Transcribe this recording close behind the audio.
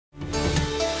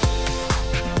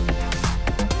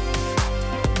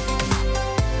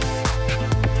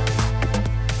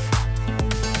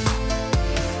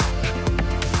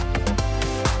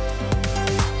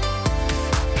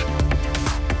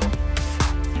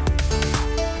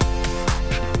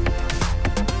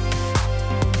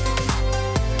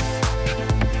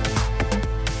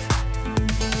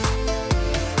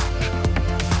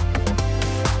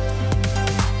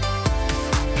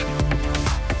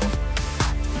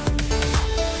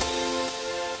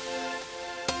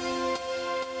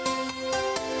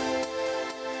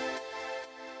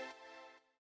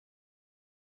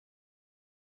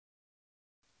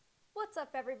What's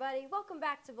up, everybody? Welcome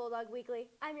back to Bulldog Weekly.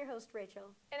 I'm your host,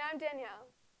 Rachel. And I'm Danielle.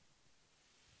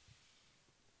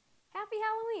 Happy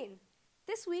Halloween!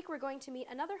 This week we're going to meet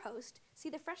another host, see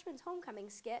the Freshman's Homecoming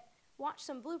skit, watch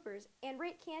some bloopers, and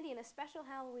rate candy in a special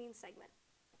Halloween segment.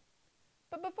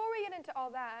 But before we get into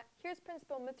all that, here's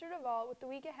Principal Mr. Duvall with the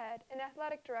week ahead and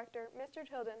Athletic Director Mr.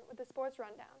 Tilden with the sports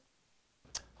rundown.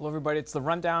 Hello everybody, it's the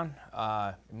Rundown.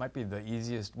 It might be the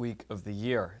easiest week of the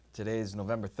year. Today is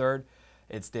November 3rd.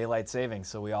 It's daylight savings,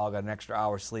 so we all got an extra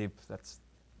hour's sleep. That's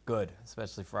good,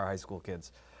 especially for our high school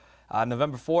kids.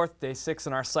 November 4th, day 6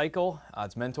 in our cycle.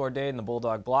 It's Mentor Day in the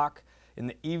Bulldog block. In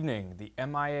the evening, the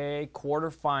MIAA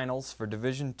quarterfinals for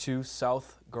Division II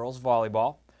South Girls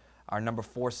Volleyball. Our number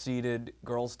 4 seeded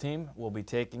girls team will be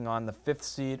taking on the 5th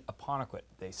seed Apponequet.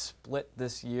 They split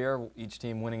this year, each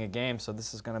team winning a game, so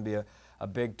this is going to be a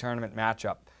big tournament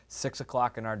matchup. 6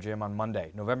 o'clock in our gym on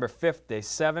Monday. November 5th, day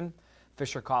 7,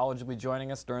 Fisher College will be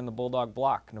joining us during the Bulldog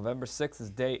block. November 6th is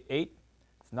day 8.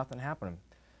 It's nothing happening.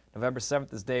 November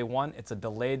 7th is day 1. It's a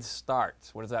delayed start.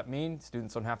 What does that mean?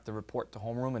 Students don't have to report to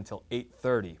homeroom until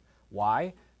 8:30.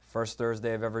 Why? First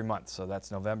Thursday of every month. So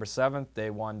that's November 7th, day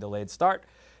 1, delayed start.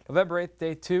 November 8th,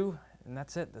 day 2, and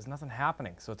that's it. There's nothing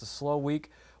happening. So it's a slow week.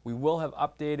 We will have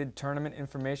updated tournament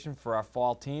information for our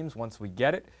fall teams once we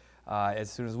get it.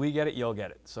 As soon as we get it, you'll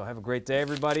get it. So have a great day,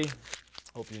 everybody.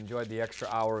 Hope you enjoyed the extra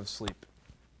hour of sleep.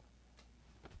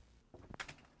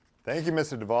 Thank you,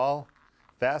 Mr. Duvall.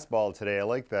 Fastball today, I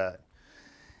like that.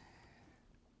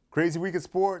 Crazy week of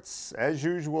sports, as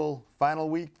usual. Final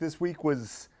week this week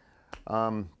was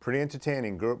pretty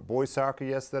entertaining. Boys soccer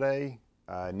yesterday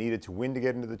needed to win to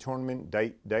get into the tournament.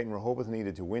 Dighton Rehoboth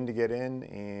needed to win to get in,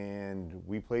 and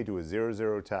we played to a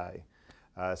 0-0 tie.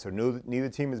 So neither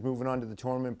team is moving on to the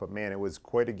tournament, but man, it was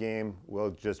quite a game.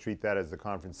 We'll just treat that as the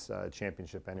conference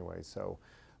championship anyway. So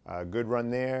good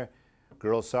run there.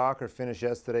 Girls soccer finished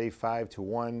yesterday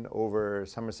 5-1 over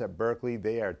Somerset Berkeley.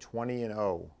 They are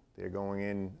 20-0. They're going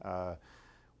in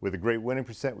with a great winning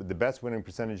percent, with the best winning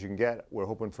percentage you can get. We're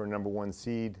hoping for a number 1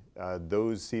 seed.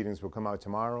 Those seedings will come out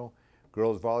tomorrow.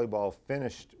 Girls volleyball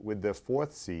finished with the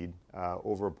 4th seed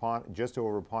just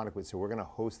over Apponequet, so we're going to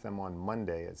host them on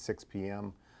Monday at 6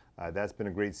 p.m. That's been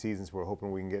a great season, so we're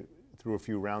hoping we can get through a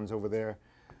few rounds over there.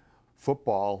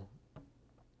 Football,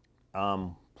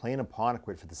 playing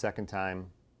Apponequet for the second time.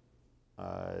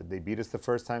 They beat us the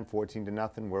first time,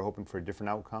 14-0. We're hoping for a different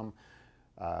outcome.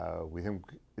 We think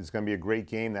it's going to be a great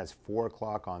game. That's 4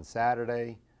 o'clock on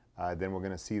Saturday. Then we're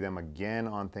going to see them again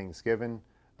on Thanksgiving.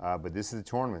 But this is a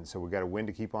tournament, so we've got to win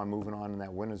to keep on moving on in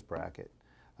that winner's bracket.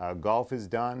 Golf is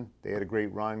done. They had a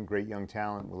great run, great young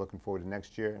talent. We're looking forward to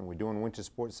next year. And we're doing winter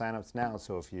sports signups now,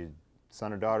 so if your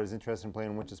son or daughter is interested in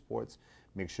playing winter sports,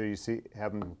 make sure you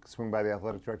have them swing by the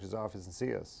athletic director's office and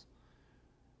see us.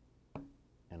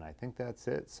 And I think that's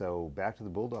it. So back to the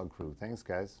Bulldog crew. Thanks,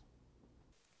 guys.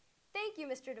 Thank you,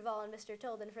 Mr. Duvall and Mr.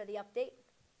 Tilden, for the update.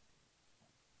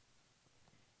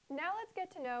 Now let's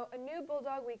get to know a new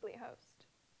Bulldog Weekly host.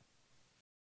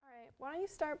 All right, why don't you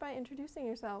start by introducing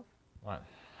yourself? All right.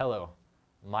 Hello,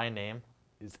 my name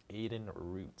is Aiden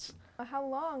Roots. How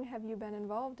long have you been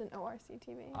involved in ORC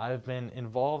TV? I've been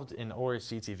involved in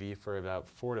ORC TV for about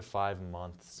 4 to 5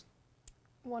 months.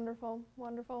 Wonderful,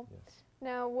 wonderful. Yes.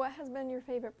 Now, what has been your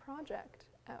favorite project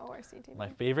at ORC TV? My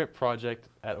favorite project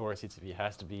at ORC TV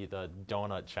has to be the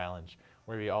Donut Challenge,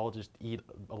 where we all just eat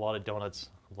a lot of donuts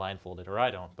blindfolded, or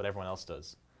I don't, but everyone else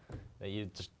does. They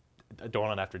eat just a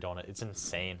donut after donut. It's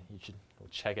insane. You should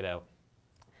check it out.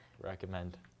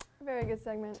 Recommend. Very good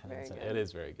segment. Very good. It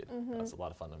is very good. It's a lot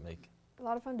of fun to make. A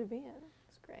lot of fun to be in.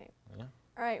 It's great. Yeah.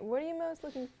 All right, what are you most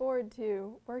looking forward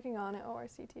to working on at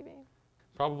ORC TV?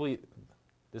 Probably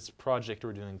this project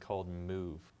we're doing called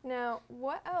Move. Now,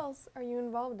 what else are you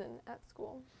involved in at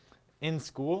school? In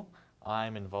school,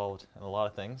 I'm involved in a lot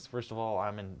of things. First of all,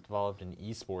 I'm involved in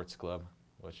esports club,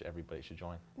 which everybody should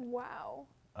join. Wow.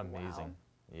 Amazing. Wow.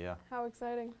 Yeah. How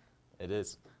exciting. It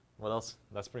is. What else?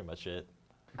 That's pretty much it.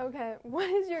 Okay, what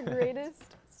is your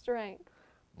greatest strength?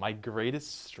 My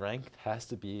greatest strength has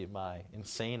to be my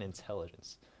insane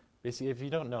intelligence. Basically, if you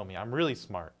don't know me, I'm really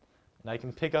smart. And I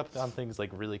can pick up on things like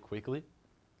really quickly.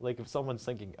 Like if someone's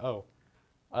thinking, oh,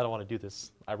 I don't want to do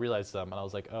this, I realize them and I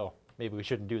was like, oh, maybe we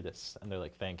shouldn't do this. And they're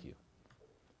like, thank you.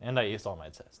 And I aced all my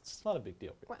tests. It's not a big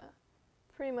deal. Wow.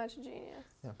 Pretty much a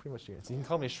genius. Yeah, pretty much genius. You can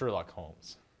call me Sherlock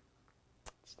Holmes.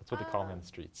 That's what they call me in the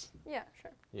streets. Yeah,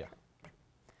 sure. Yeah.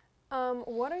 Sure.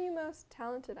 What are you most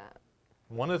talented at?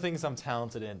 One of the things I'm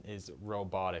talented in is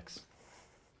robotics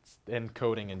and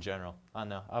coding in general. I don't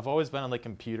know. I've always been on like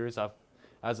computers.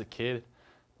 As a kid,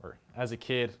 or as a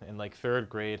kid in like 3rd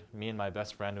grade, me and my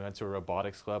best friend went to a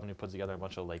robotics club and we put together a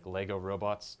bunch of like Lego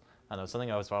robots. I know,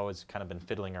 something I've always kind of been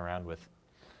fiddling around with.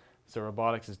 So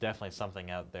robotics is definitely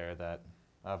something out there that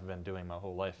I've been doing my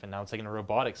whole life. And now I'm taking a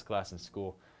robotics class in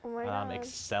school. Oh my and I'm God.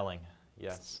 excelling.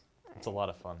 Yes. It's a lot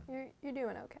of fun. You're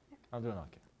doing okay. I'm doing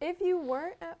okay. If you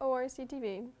weren't at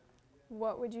ORCTV,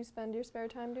 what would you spend your spare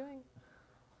time doing?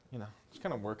 You know, just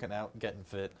kind of working out, getting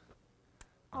fit.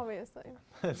 Obviously.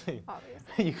 Obviously.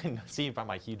 Obviously. You can see by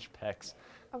my huge pecs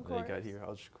Of that I course. got here.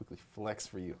 I'll just quickly flex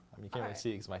for you. I mean, you can't really Alright. see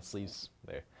it because my sleeve's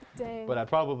there. Dang. But I'd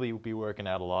probably be working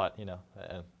out a lot, you know.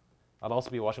 And I'd also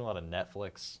be watching a lot of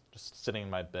Netflix, just sitting in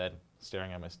my bed,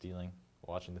 staring at my ceiling,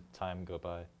 watching the time go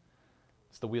by.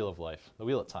 It's the wheel of life, the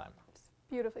wheel of time.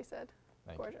 Beautifully said.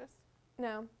 Thank you. Gorgeous.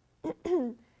 Now,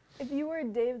 if you were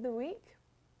Day of the Week,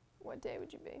 what day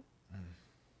would you be?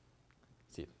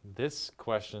 See, this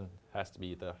question has to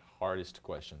be the hardest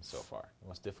question so far, the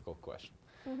most difficult question.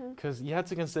 Because you have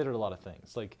to consider a lot of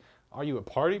things. Like, are you a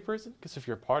party person? Because if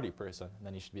you're a party person,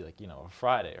 then you should be like, you know, a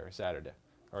Friday or a Saturday.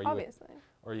 Or are you Obviously.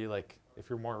 or you like, if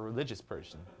you're more a religious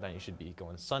person, then you should be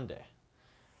going Sunday.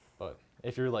 But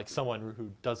if you're like someone who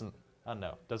doesn't, I don't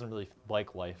know, doesn't really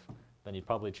like life, then you'd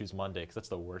probably choose Monday because that's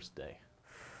the worst day.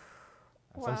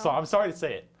 So Wow. I'm sorry to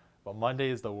say it, but Monday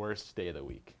is the worst day of the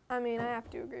week. I mean, I have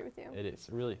to agree with you. It is,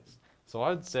 it really is. So I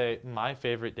would say my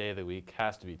favorite day of the week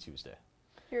has to be Tuesday.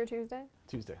 You're a Tuesday?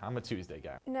 Tuesday. I'm a Tuesday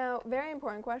guy. Now, very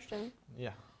important question.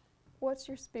 Yeah, What's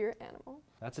your spirit animal?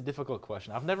 that's a difficult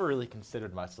question. I've never really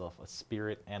considered myself a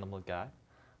spirit animal guy,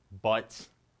 but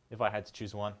if I had to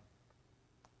choose one,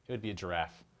 it would be a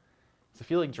giraffe. So I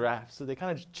feel like giraffes, so they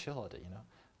kind of just chill at it, you know?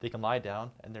 They can lie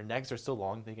down, and their necks are so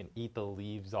long they can eat the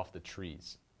leaves off the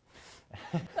trees.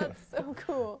 That's so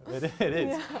cool. It is.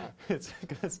 Yeah. It's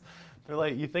because they're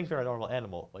like, you think they're a normal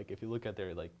animal. Like if you look at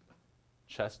their like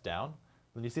chest down,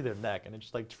 then you see their neck, and it's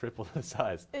just like triple the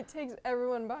size. It takes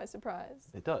everyone by surprise.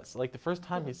 It does. Like the first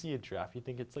time you see a giraffe, you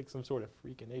think it's like some sort of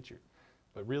freak in nature,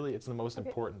 but really it's the most Okay,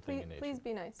 important thing please, in nature. Please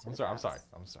be nice to I'm the sorry. I'm sorry. giraffes.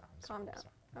 I'm sorry. I'm Calm sorry, down.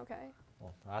 I'm sorry. Okay.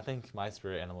 Well, I think my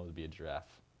spirit animal would be a giraffe,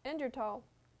 And you're tall.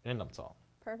 and I'm tall.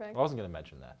 Perfect. I wasn't gonna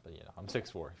mention that, but you know, I'm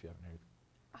 6'4" if you haven't heard.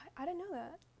 I didn't know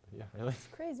that. Yeah, really. It's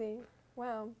crazy.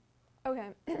 Wow. Okay.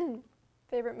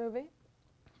 Favorite movie?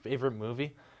 Favorite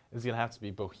movie is gonna have to be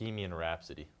Bohemian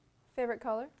Rhapsody. Favorite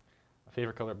color? My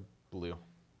favorite color, blue.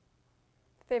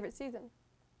 Favorite season?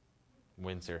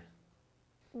 Winter.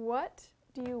 What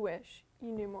do you wish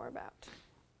you knew more about?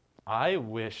 I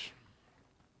wish.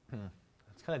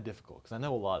 It's kind of difficult because I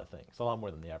know a lot of things, a lot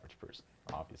more than the average person,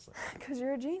 obviously. Because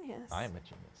you're a genius. I am a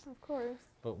genius. Of course.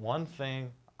 But one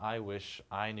thing I wish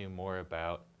I knew more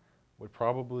about would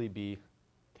probably be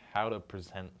how to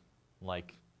present,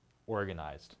 like,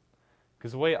 organized.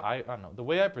 Because the way I don't know, the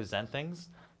way I present things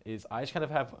is I just kind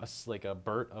of have like a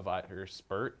blurt of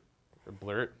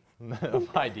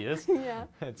of ideas. Yeah.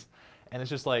 And it's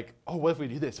just like, oh, what if we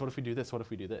do this? What if we do this? What if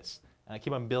we do this? And I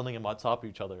keep on building them on top of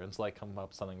each other until I come up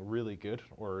with something really good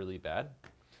or really bad.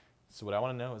 So what I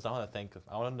want to know is I want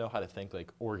to know how to think like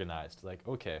organized. Like,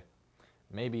 okay,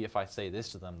 maybe if I say this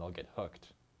to them, they'll get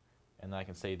hooked. And then I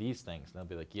can say these things, and they'll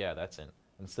be like, yeah, that's it.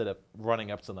 Instead of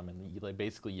running up to them and like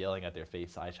basically yelling at their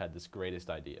face, I just had this greatest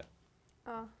idea.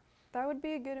 That would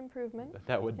be a good improvement.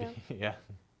 That would Yeah. be, yeah,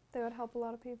 That would help a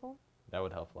lot of people. that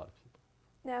would help a lot of people.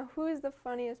 Now, who is the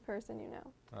funniest person you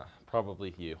know?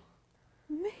 Probably you.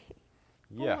 Me.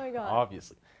 Yeah, my God.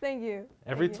 obviously. Thank you.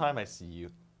 Every Thank you. time I see you,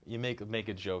 you make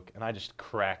a joke, and I just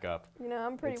crack up. You know,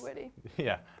 I'm pretty It's- witty.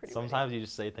 Yeah. Pretty Sometimes you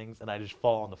just say things, and I just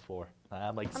fall on the floor.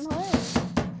 I'm like, I'm hilarious.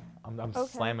 I'm Okay.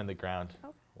 slamming the ground,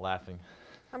 Okay. laughing.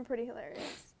 I'm pretty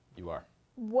hilarious. You are.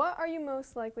 What are you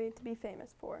most likely to be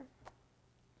famous for?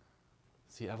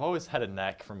 See, I've always had a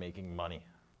knack for making money.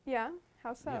 Yeah?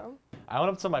 How so? I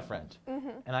went up to my friend, Mm-hmm.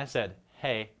 and I said,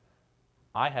 hey,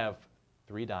 I have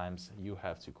 3 dimes, you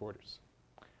have 2 quarters.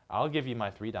 I'll give you my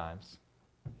 3 dimes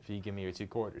if you give me your 2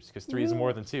 quarters, because 3 is You-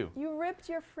 more than 2. You ripped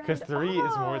your friend Because 3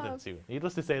 is more than off. 2.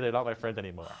 Needless to say, they're not my friend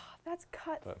anymore. That's But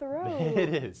cutthroat.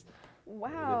 it is.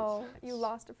 Wow. It is. You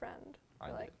lost a friend I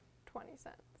for like did. 20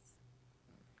 cents.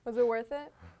 Was it worth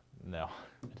it? No.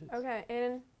 It is. Okay,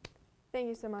 Aiden, thank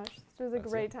you so much. This was a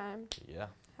That's great it. time. Yeah.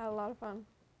 Had a lot of fun.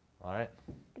 All right.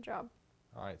 Good job.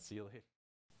 All right. See you later.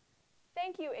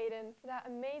 Thank you, Aiden, for that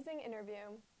amazing interview.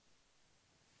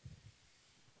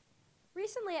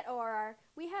 Recently at ORR,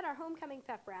 we had our homecoming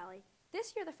pep rally.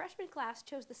 This year, the freshman class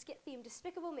chose the skit theme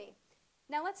Despicable Me.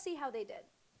 Now let's see how they did.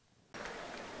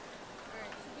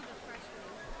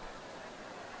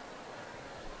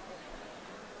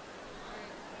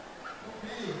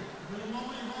 Okay, for the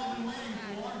moment you've all been waiting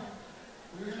for,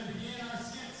 we're going to begin our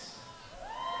skits.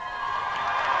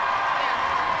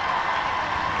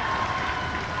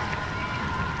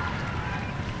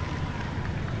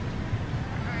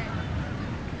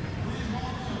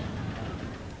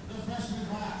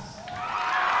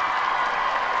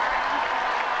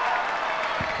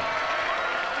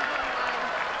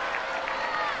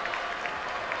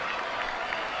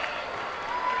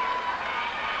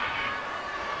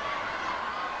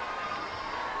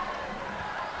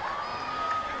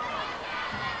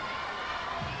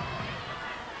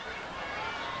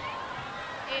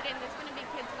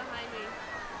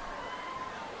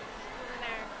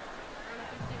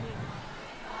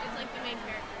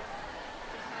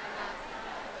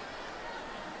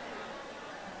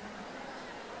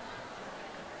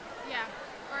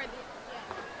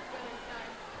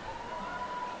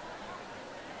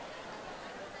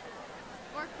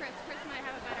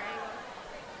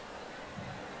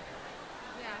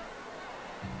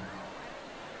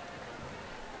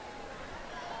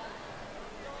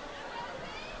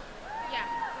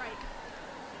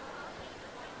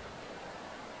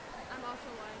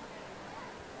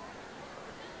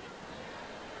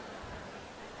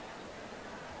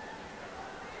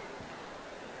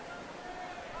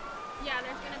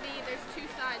 there's two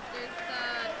sides. There's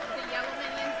the yellow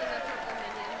minions and the purple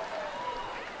minions.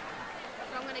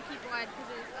 So I'm gonna keep wide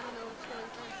because I don't know what's going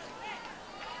first.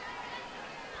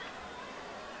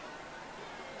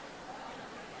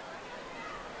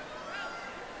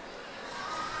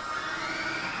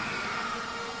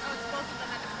 Oh, it's both of them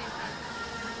at the same time.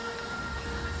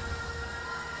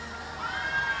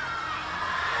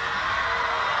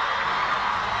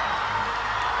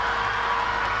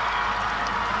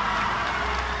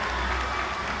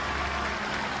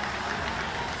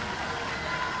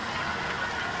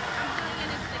 I'm doing it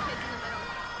into the kids in the middle.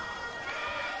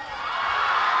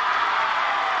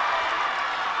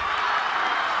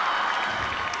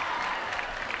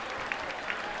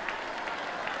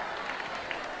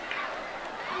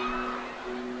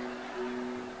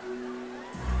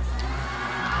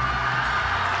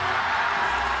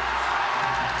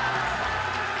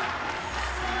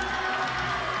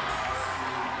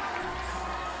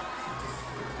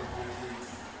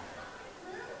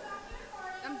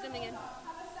 I'm zooming in. I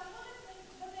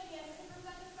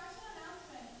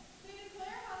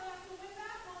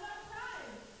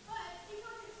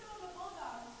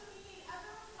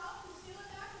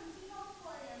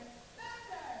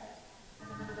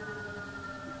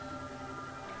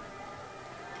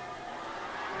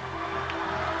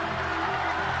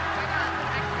got the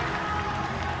vector.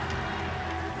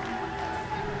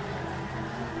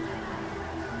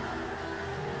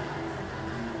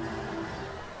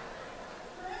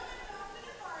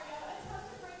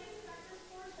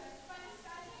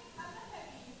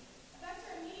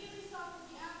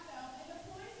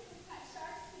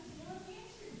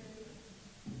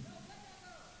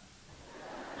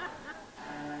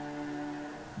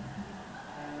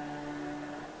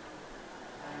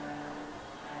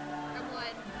 I'm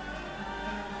wide. I'm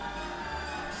wide.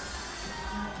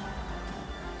 I'll zoom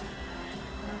into the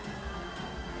middle.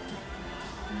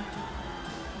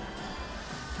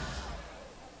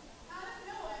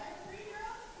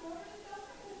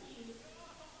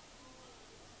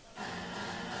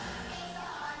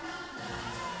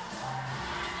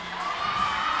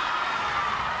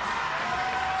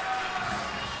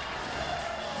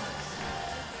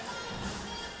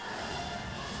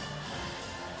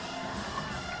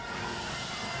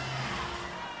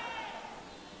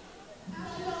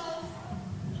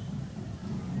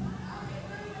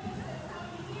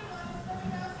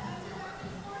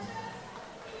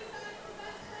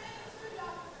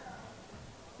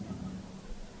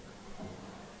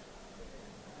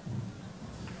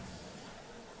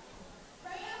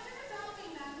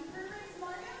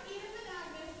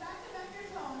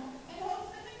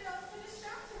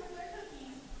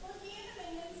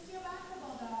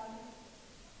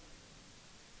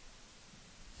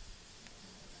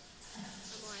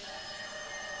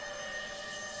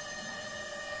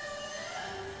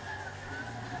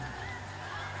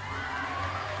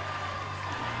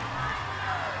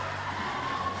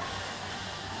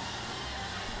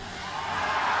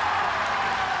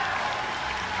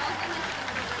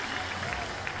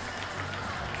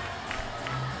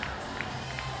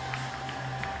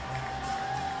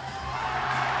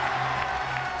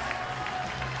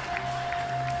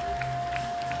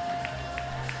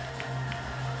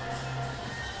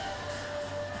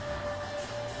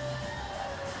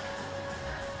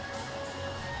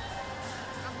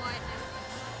 I'm wide now.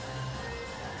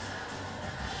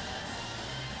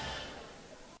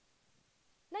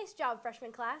 Nice job,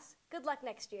 freshman class. Good luck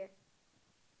next year.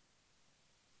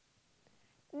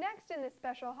 Next in this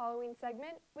special Halloween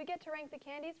segment, we get to rank the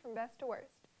candies from best to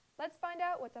worst. Let's find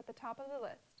out what's at the top of the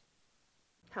list.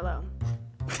 Hello.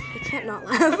 I can't not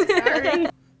laugh. Sorry.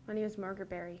 My name is Margaret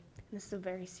Berry, and this is a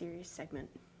very serious segment.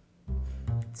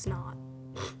 It's not.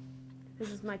 This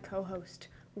is my co-host,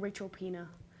 Rachel Pina,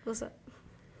 What's up?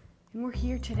 and we're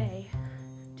here today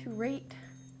to rate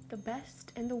the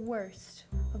best and the worst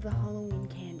of the Halloween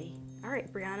candy. All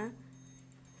right, Brianna.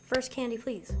 First candy,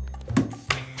 please.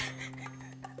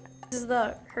 This is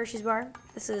the Hershey's bar.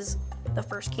 This is the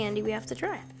first candy we have to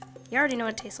try. You already know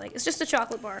what it tastes like. It's just a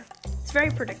chocolate bar. It's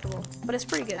very predictable, but it's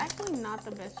pretty good. Actually, not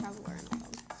the best chocolate bar in the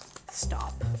world.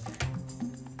 Stop.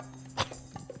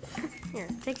 Here,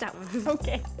 take that one.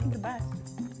 Okay, the best.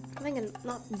 I'm thinking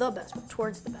not the best, but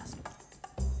towards the best.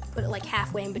 Put it like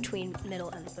halfway in between middle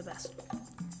and the best.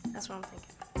 That's what I'm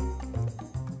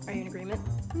thinking. Are you in agreement?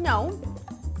 No.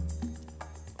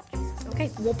 Jesus. Okay,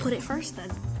 we'll put it first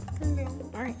then.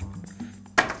 All right.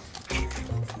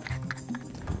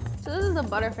 So this is a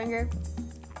Butterfinger.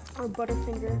 Or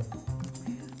Butterfinger.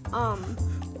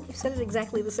 You said it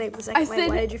exactly the same the second I way. said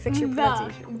Why did you fix your the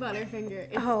pronunciation? Butterfinger.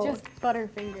 It's Oh. just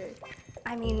Butterfinger.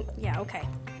 I mean, yeah, okay.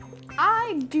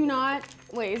 I do not.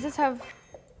 Wait, does this have?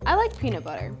 I like peanut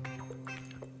butter,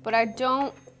 but I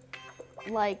don't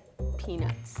like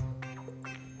peanuts.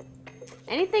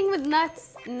 Anything with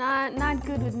nuts, not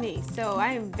good with me. So I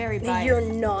am very biased. You're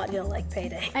not gonna like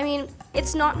Payday. I mean,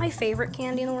 it's not my favorite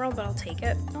candy in the world, but I'll take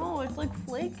it. No, it's like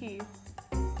flaky.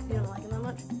 You don't like it that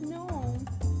much? No.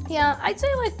 Yeah, I'd say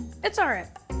like it's alright.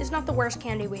 It's not the worst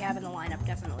candy we have in the lineup,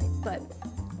 definitely, but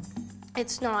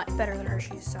it's not better than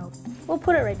Hershey's, so we'll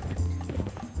put it right there.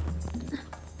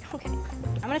 Okay,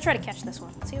 I'm gonna try to catch this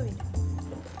one. Let's see what we do.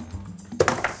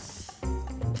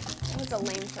 That was a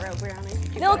lame throw,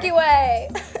 Brianna. Milky Way.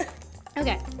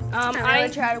 Okay. I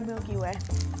tried a Milky Way.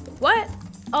 What?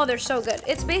 Oh, they're so good.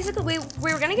 It's basically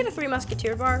we were gonna get a Three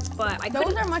Musketeer bar, but I Those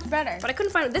couldn't. are much better. But I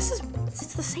couldn't find it.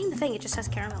 It's the same thing. It just has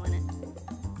caramel in it.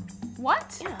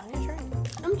 What? Yeah, I'm gonna try it.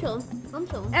 I'm chilling. I'm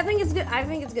chilling. I think it's good. I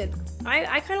think it's good.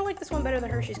 I kind of like this one better than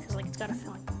Hershey's because like it's got a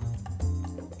filling.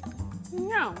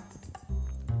 No.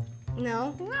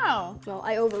 No. No. Well,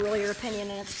 I overrule your opinion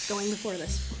and it's going before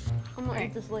this. I'm gonna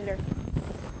eat this later.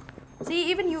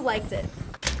 See, even you liked it.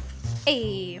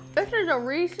 Hey. This is a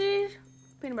Reese's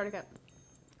peanut butter cup.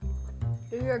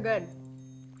 These are good.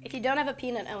 If you don't have a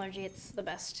peanut allergy, it's the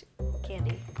best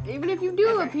candy. Even if you do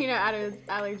have Ever. a peanut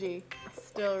allergy, it's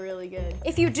still really good.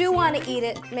 If you do want to eat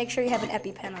it, make sure you have an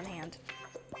EpiPen on hand.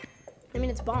 I mean,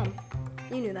 it's bomb.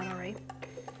 You knew that already.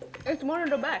 It's one of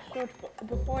the best. So it's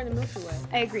before the Milky Way.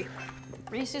 I agree.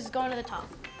 Reese's is going to the top.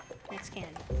 Next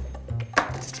candy.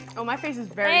 Oh, my face is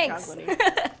very Thanks.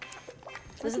 chocolatey.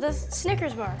 This is the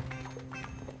Snickers bar.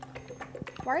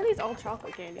 Why are these all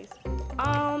chocolate candies?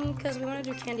 Because we want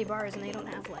to do candy bars and they don't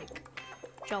have like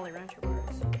Jolly Rancher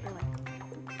bars. Or like,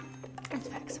 it's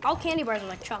facts. All candy bars are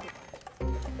like chocolate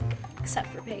bars. Except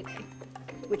for Payday,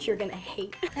 which you're gonna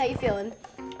hate. How you feeling?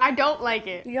 I don't like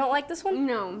it. You don't like this one?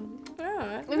 No.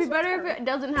 Oh, It'd be better if it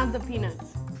doesn't have the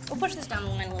peanuts. We'll push this down the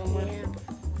line a little more. Yeah.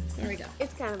 There we go.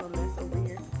 It's kind of a mess over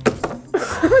here.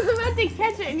 I was about to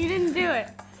catch it and you didn't do it.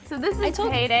 So this is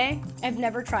told- Payday. I've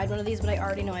never tried one of these, but I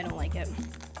already know I don't like it.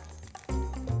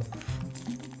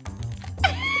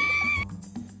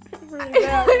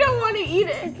 I don't want to eat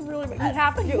it. It's really bad. You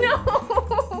have to.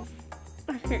 No.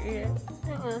 I can't eat it.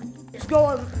 It's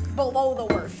going below the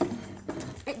worst.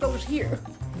 It goes here.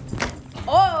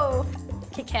 Oh!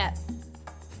 Kit Kat.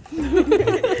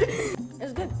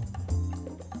 It's good.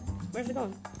 Where's it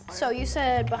going? So you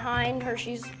said behind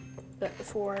Hershey's, but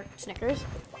before Snickers.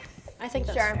 I think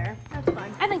that's Sure. fair. That's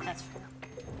fine. I think that's fair.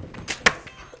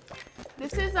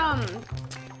 This is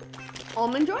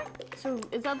almond joy. So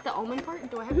is that the almond part?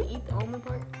 Do I have to eat the almond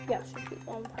part? Yeah, it's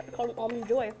called Almond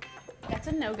Joy. That's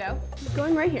a no-go. It's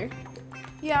going right here.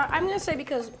 Yeah, I'm gonna say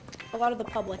because a lot of the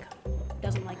public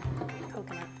doesn't like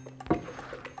coconut.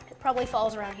 It probably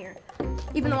falls around here.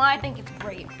 Even though I think it's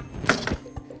great.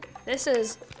 This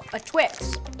is a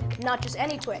Twix, not just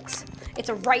any Twix. It's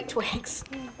a right Twix.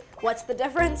 What's the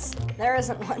difference? There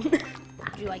isn't one. Do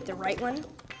you like the right one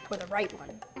or the right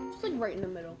one? Just like right in the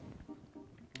middle.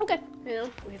 Okay. You know?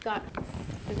 We've got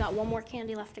one more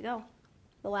candy left to go.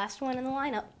 The last one in the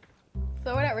lineup.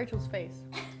 Throw it at Rachel's face.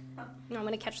 No, I'm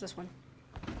gonna catch this one.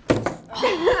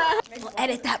 We'll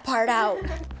edit that part out.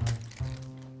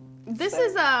 This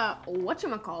is a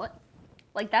whatchamacallit.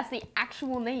 Like that's the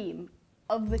actual name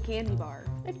of the candy bar.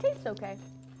 It tastes okay.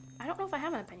 I don't know if I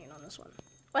have an opinion on this one.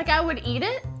 Like I would eat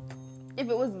it if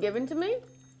it was given to me,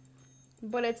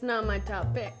 but it's not my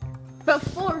top pick.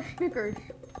 Before Snickers.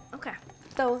 Okay.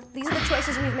 So these are the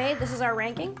choices we've made. This is our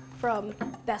ranking from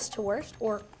best to worst,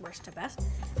 or worst to best.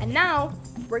 And now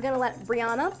we're gonna let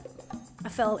Brianna, a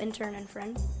fellow intern and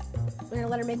friend, we're gonna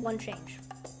let her make one change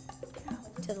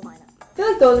to the lineup. I feel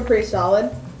like those are pretty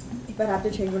solid. If I'd have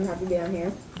to change one, it'd have to be down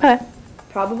here. Okay. I'd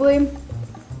probably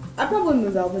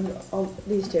move all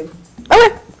these two.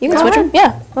 Okay. You can switch them.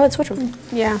 Yeah. Oh, let's switch them.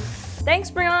 Yeah.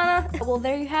 Thanks, Brianna. Well,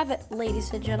 there you have it,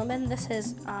 ladies and gentlemen. This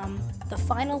is the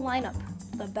final lineup,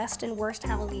 the best and worst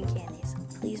Halloween candies.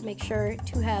 Please make sure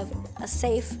to have a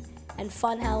safe and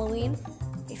fun Halloween.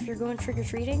 If you're going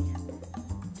trick-or-treating,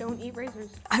 Don't eat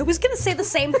razors. I was gonna say the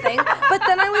same thing, but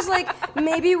then I was like,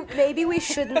 maybe we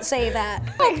shouldn't say that.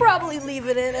 I'll probably leave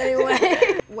it in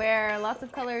anyway. Wear lots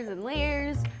of colors and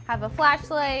layers. Have a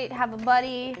flashlight. Have a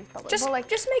buddy. just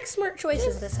make smart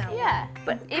choices this Halloween. yeah.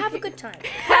 But have a good time.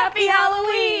 Happy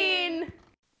Halloween!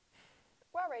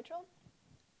 Wow, Rachel.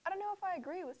 I don't know if I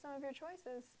agree with some of your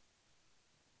choices.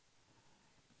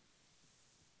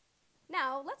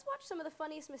 Now, let's watch some of the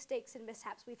funniest mistakes and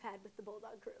mishaps we've had with the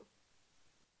Bulldog crew.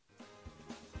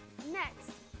 Next,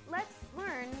 let's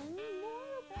learn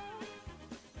more about...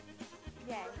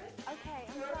 Yay. Okay,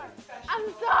 I'm sorry.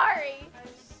 I'm sorry!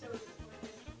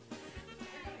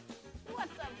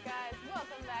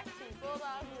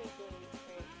 Bulldog Weekly.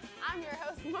 I'm your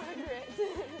host, Margaret.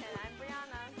 And I'm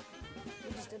Brianna.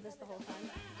 We just did this the whole time.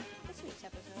 This week's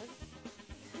episode.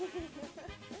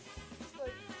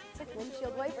 It's like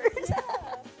windshield wipers.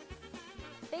 Yeah.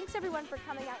 Thanks everyone for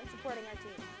coming out and supporting our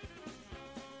team.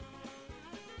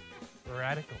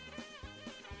 Radical.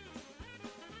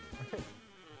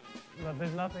 No,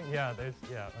 there's nothing. Yeah, there's.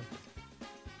 Yeah.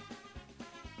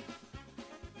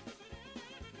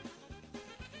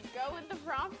 Go with the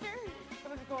prompter.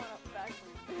 What is going up back?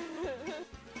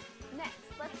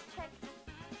 Next, let's check,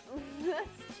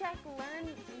 learn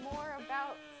more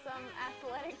about some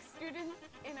athletic students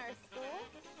in our school.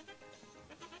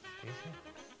 Excuse me?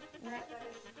 Next.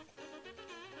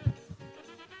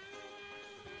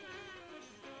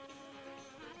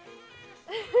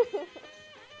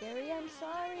 Gary, I'm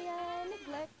sorry I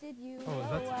neglected you. Oh, is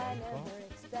that I SpongeBob? never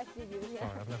expected you. Yeah.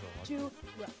 Sorry, I've never watched To it.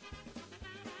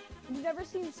 You've never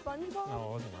seen SpongeBob? No, I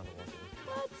wasn't allowed to watch it.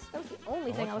 What? That was the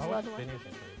only thing I was allowed to watch. Phineas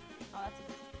and Ferb. Oh, that's a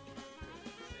good.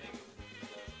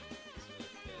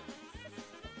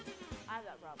 I have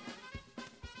that problem.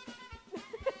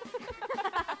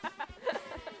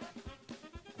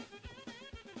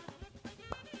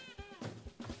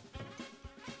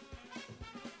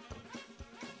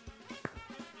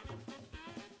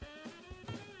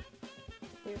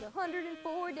 There's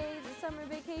 104 days of summer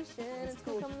vacation, and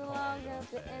school comes along enough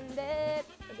to end it.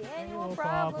 But the annual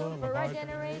problem for our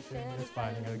generation is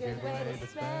finding a good way to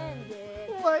spend it.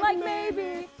 Like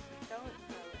maybe. Don't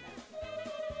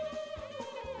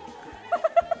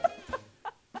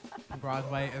throw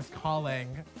Broadway is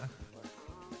calling.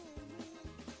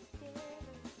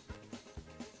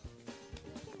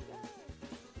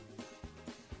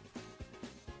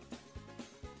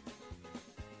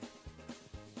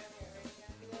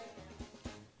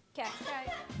 Okay.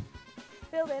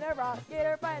 Building a rocket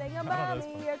or fighting a Oh, that's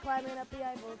mommy fun. or climbing up the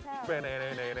Eiffel Tower.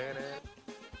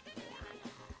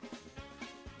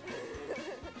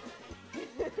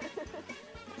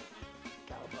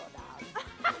 Go Bulldog.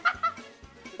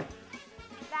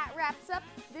 That wraps up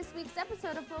this week's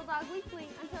episode of Bulldog Weekly.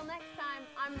 Until next time,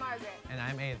 I'm Margaret. And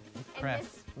I'm a And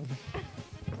press.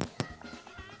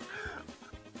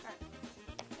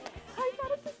 I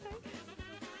got it this time.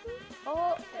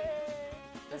 Oh,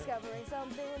 discovering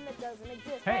something that doesn't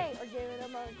exist. Hey. Or giving a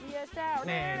monkey a shower.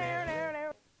 Nah, nah,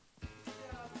 nah.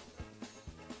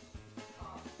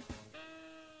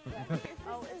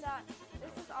 Oh, is that?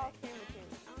 This is all camera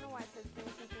tunes. I don't know why it says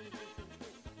camera tunes.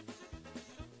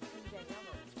 Danielle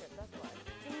wrote the script. That's why.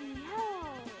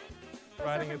 Danielle.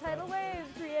 Riding Surfing its tidal own. waves,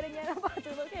 creating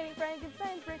nanobots, locating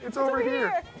Frankenstein's brick. It's over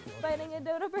here. Fighting a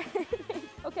dodo brain.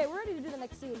 Okay, we're ready to do the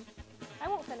next scene. I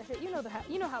won't finish it. You know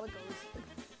how it goes.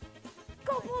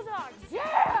 Go Bulldogs!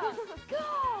 Yeah!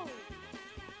 Go!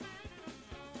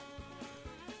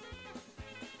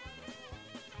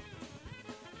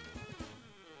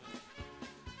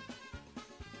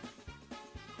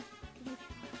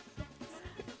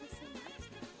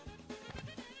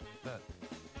 That.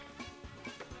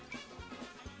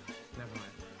 Never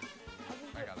mind.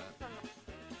 I got it.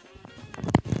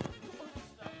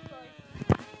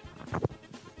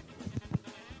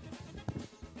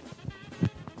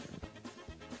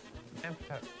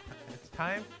 It's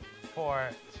time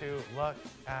to look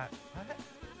at what?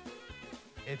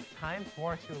 It's time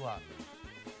for to look.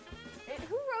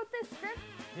 Who wrote this script?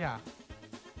 Yeah.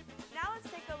 Now let's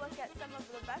take a look at some of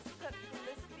the best clips from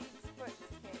this week's sports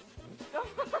game.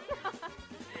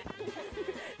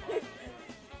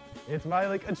 It's my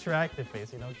like attractive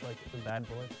face, you know, it's like the bad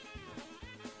boy.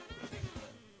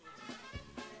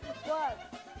 What?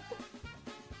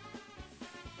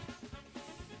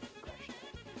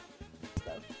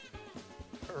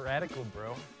 Radical,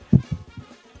 bro. You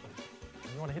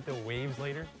want to hit the waves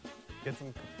later? Get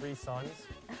some Capri Suns?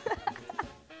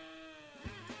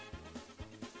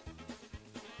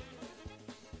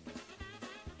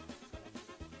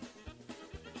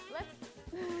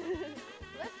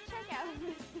 Let's check out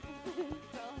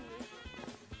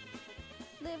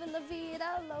Living la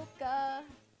vida loca.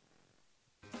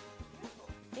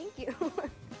 Thank you. Okay,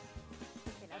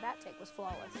 now that take was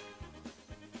flawless.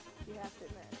 You have to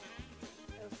admit.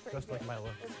 It was pretty Just good. like my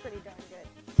look. It was pretty darn good.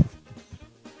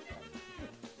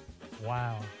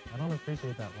 Wow. I don't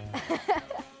appreciate that laugh.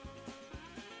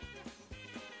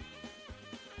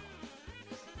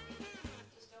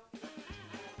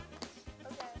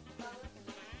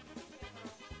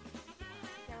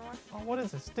 Oh, what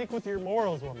is it? Stick with your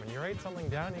morals, woman. You write something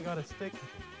down, you gotta stick.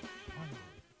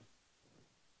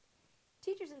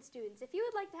 Teachers and students, if you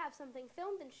would like to have something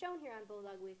filmed and shown here on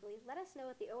Bulldog Weekly, let us know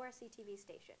at the ORC TV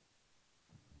station.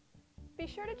 Be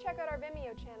sure to check out our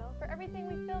Vimeo channel for everything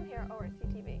we film here at ORC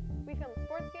TV. We film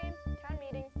sports games, town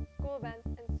meetings, school events,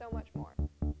 and so much more.